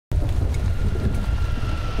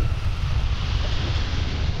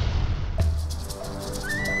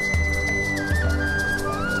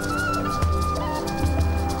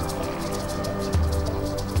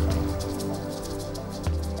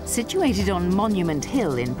Situated on Monument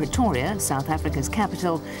Hill in Pretoria, South Africa's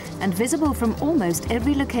capital, and visible from almost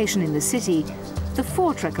every location in the city, the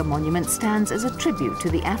Voortrekker Monument stands as a tribute to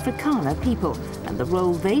the Afrikaner people and the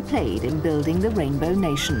role they played in building the Rainbow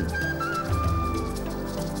Nation.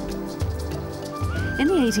 In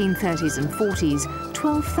the 1830s and 40s,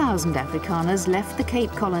 12,000 Afrikaners left the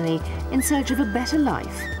Cape Colony in search of a better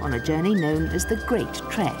life on a journey known as the Great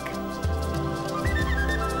Trek.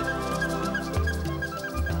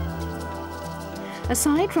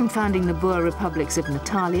 Aside from founding the Boer republics of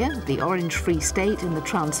Natalia, the Orange Free State and the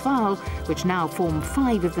Transvaal, which now form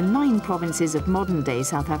 5 of the 9 provinces of modern-day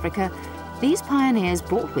South Africa, these pioneers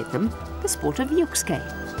brought with them the sport of Jukskei.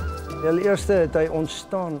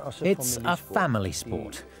 It's a family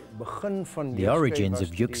sport. The origins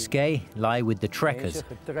of Jukskei lie with the trekkers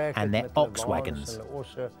and their ox wagons.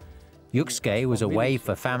 Jukskei was a way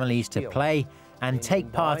for families to play and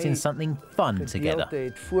take part in something fun together.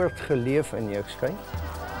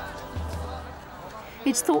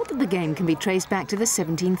 It's thought that the game can be traced back to the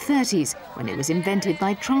 1730s, when it was invented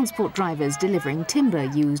by transport drivers delivering timber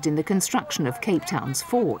used in the construction of Cape Town's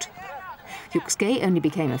fort. Jukskei only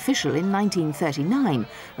became official in 1939,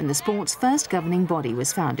 when the sport's first governing body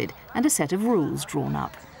was founded and a set of rules drawn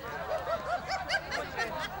up.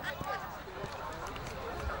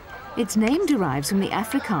 Its name derives from the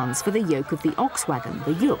Afrikaans for the yoke of the ox wagon,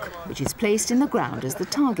 the juk, which is placed in the ground as the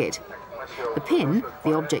target. The pin,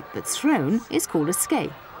 the object that's thrown, is called a skei.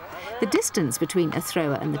 The distance between a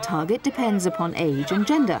thrower and the target depends upon age and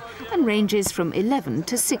gender and ranges from 11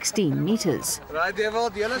 to 16 meters.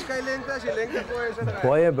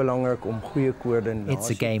 It's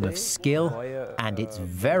a game of skill, and it's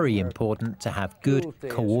very important to have good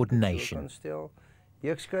coordination.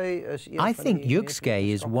 I think Jukskei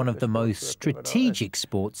is one of the most strategic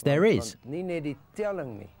sports there is.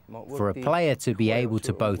 For a player to be able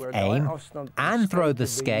to both aim and throw the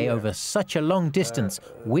skei over such a long distance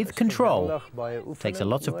with control takes a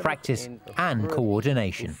lot of practice and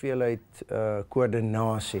coordination.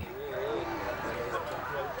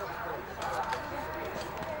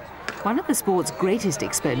 One of the sport's greatest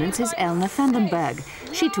exponents is Elna van den Berg.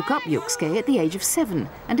 She took up Jukskei at the age of 7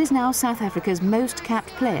 and is now South Africa's most capped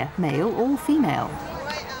player, male or female.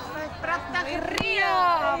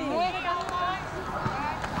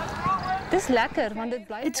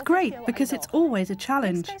 It's great because it's always a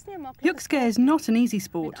challenge. Jukskei is not an easy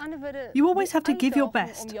sport. You always have to give your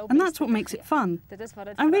best, and that's what makes it fun.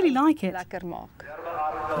 I really like it.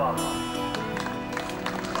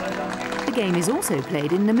 The game is also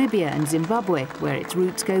played in Namibia and Zimbabwe, where its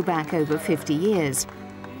roots go back over 50 years.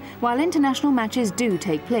 While international matches do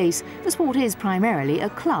take place, the sport is primarily a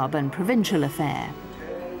club and provincial affair.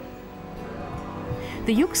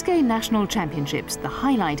 The Jukskei National Championships, the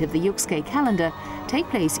highlight of the Jukskei calendar, take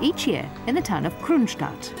place each year in the town of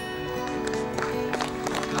Kroonstad.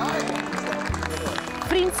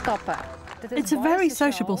 It's a very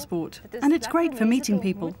sociable sport, and it's great for meeting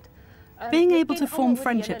people. Being able to form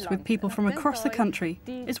friendships with people from across the country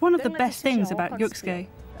is one of the best things about Jukskei.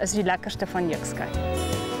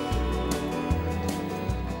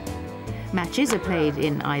 Matches are played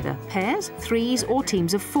in either pairs, threes or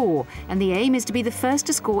teams of 4, and the aim is to be the first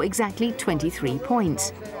to score exactly 23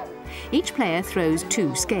 points. Each player throws 2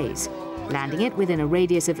 skeis. Landing it within a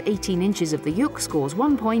radius of 18 inches of the juk scores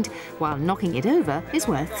 1 point, while knocking it over is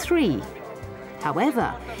worth 3.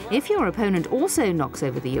 However, if your opponent also knocks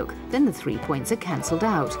over the juk, then the 3 points are cancelled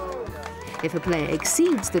out. If a player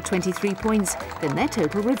exceeds the 23 points, then their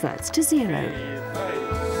total reverts to 0.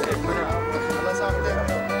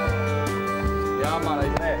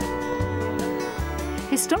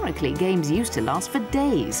 Historically, games used to last for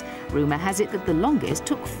days. Rumour has it that the longest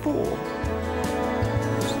took 4.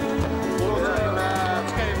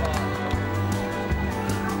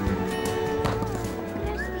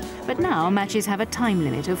 But now matches have a time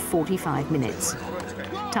limit of 45 minutes.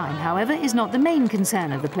 Time, however, is not the main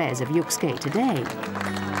concern of the players of Jukskei today.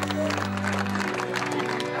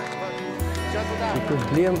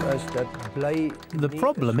 The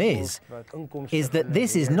problem is that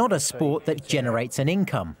this is not a sport that generates an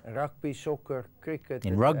income.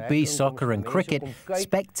 In rugby, soccer and cricket,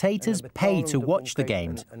 spectators pay to watch the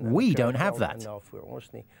games. We don't have that.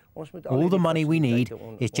 All the money we need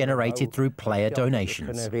is generated through player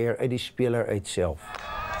donations.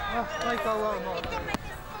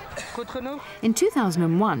 In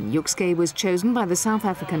 2001, Jukskei was chosen by the South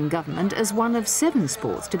African government as one of 7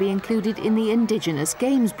 sports to be included in the Indigenous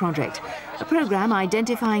Games Project, a programme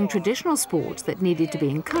identifying traditional sports that needed to be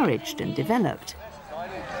encouraged and developed.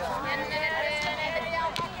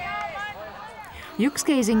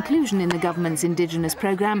 Jukskei's inclusion in the government's indigenous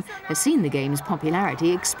programme has seen the game's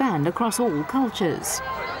popularity expand across all cultures.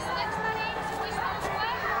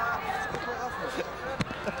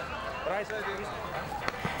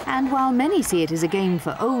 And while many see it as a game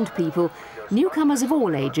for old people, newcomers of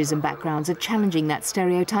all ages and backgrounds are challenging that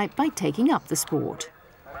stereotype by taking up the sport.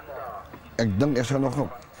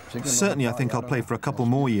 Certainly, I think I'll play for a couple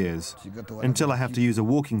more years, until I have to use a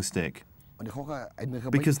walking stick,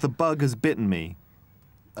 because the bug has bitten me,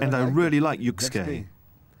 and I really like Jukskei.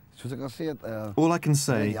 All I can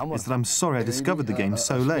say is that I'm sorry I discovered the game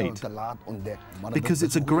so late, because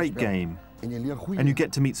it's a great game, and you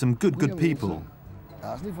get to meet some good people.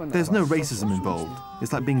 There's no racism involved.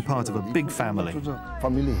 It's like being part of a big family.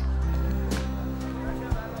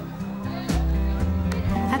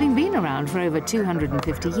 Having been around for over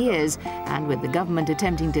 250 years, and with the government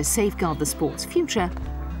attempting to safeguard the sport's future,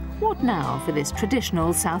 what now for this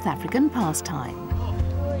traditional South African pastime?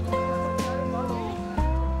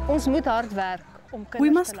 We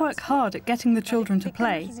must work hard at getting the children to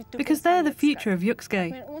play, because they're the future of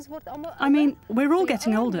Jukskei. I mean, we're all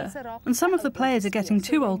getting older, and some of the players are getting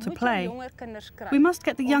too old to play. We must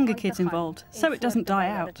get the younger kids involved, so it doesn't die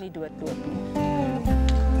out.